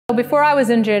Before I was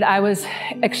injured, I was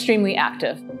extremely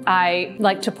active. I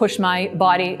like to push my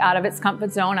body out of its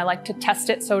comfort zone. I like to test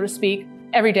it, so to speak.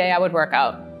 Every day I would work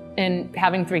out. And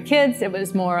having 3 kids, it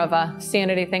was more of a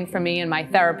sanity thing for me and my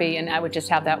therapy, and I would just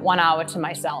have that 1 hour to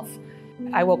myself.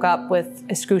 I woke up with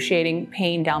excruciating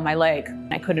pain down my leg.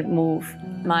 I couldn't move.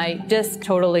 My disc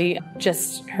totally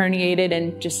just herniated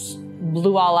and just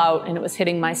blew all out, and it was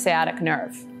hitting my sciatic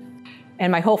nerve.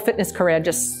 And my whole fitness career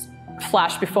just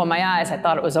flashed before my eyes. I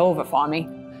thought it was over for me.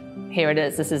 Here it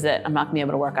is, this is it. I'm not gonna be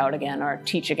able to work out again or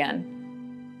teach again.